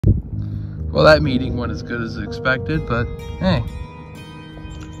Well, that meeting went as good as expected, but hey.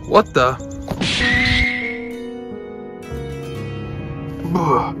 What the?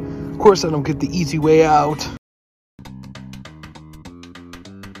 Ugh. Of course I don't get the easy way out.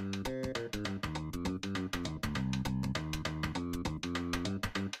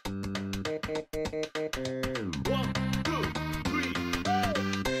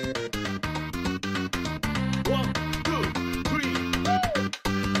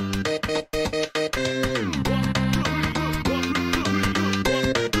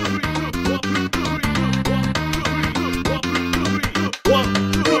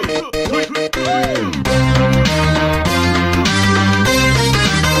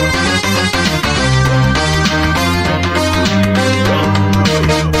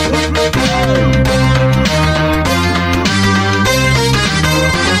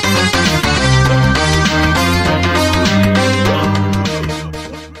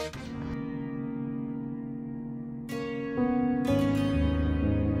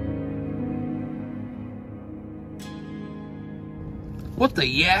 What the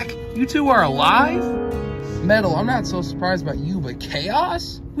yak? You two are alive? Metal, I'm not so surprised about you, but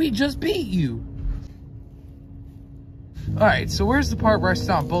Chaos? We just beat you. Alright, so where's the part where I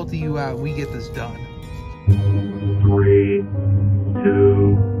stomp both of you out and we get this done? 3,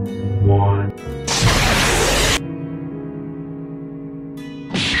 2, 1.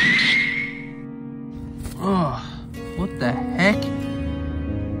 Ugh, what the heck?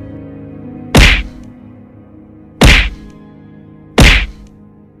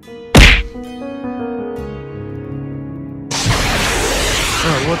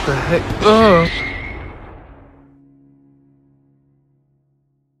 Oh, what the heck? Ugh.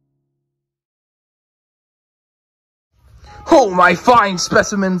 Oh, my fine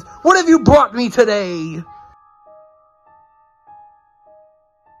specimens! What have you brought me today?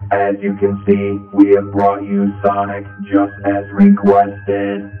 As you can see, we have brought you Sonic just as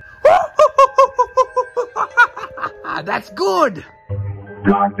requested. That's good!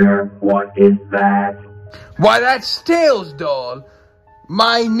 Doctor, what is that? Why, that's Tails' doll.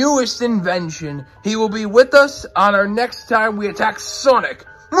 My newest invention. He will be with us on our next time we attack Sonic.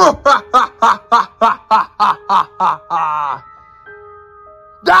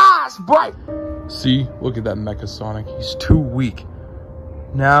 That's bright! See, look at that Mecha Sonic. He's too weak.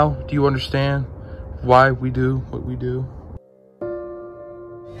 Now, do you understand why we do what we do?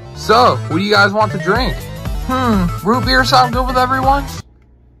 So, what do you guys want to drink? Root beer sound good with everyone?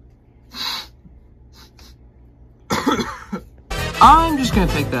 I'm just gonna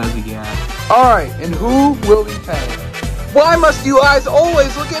take that as a yes. Alright, and who will be paying? Why must you guys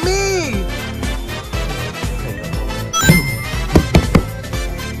always look at me?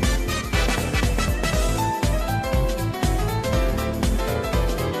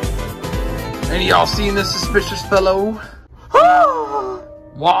 Any of y'all seen this suspicious fellow?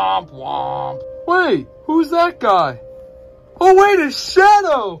 Womp womp. Wait, who's that guy? Oh wait, it's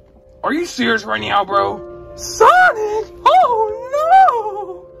Shadow! Are you serious right now, bro? Sonic! Oh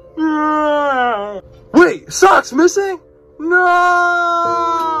no! Wait, Sonic's missing? No!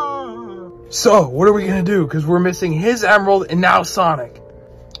 So, what are we gonna do? Because we're missing his emerald and now Sonic.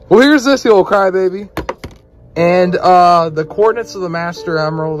 Well, here's this, you old crybaby. And, the coordinates of the Master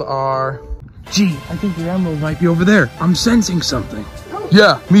Emerald are... Gee, I think the emerald might be over there. I'm sensing something.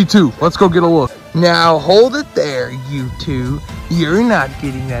 Yeah, me too. Let's go get a look. Now, hold it there, you two. You're not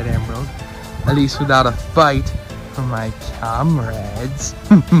getting that emerald. At least without a fight from my comrades.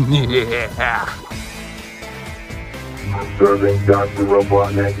 Yeah. Serving Dr.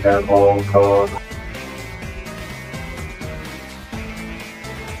 Robotnik at all costs.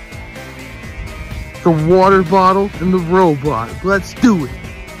 The water bottle and the robot. Let's do it.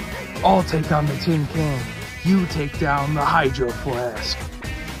 I'll take down the tin can. You take down the hydro flask.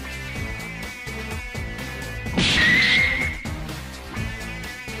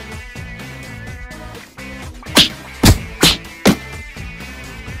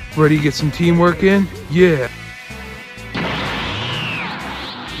 Ready to get some teamwork in? Yeah.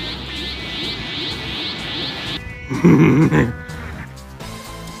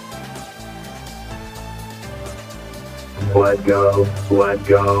 Let go, let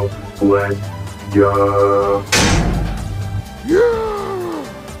go, let go. Yeah!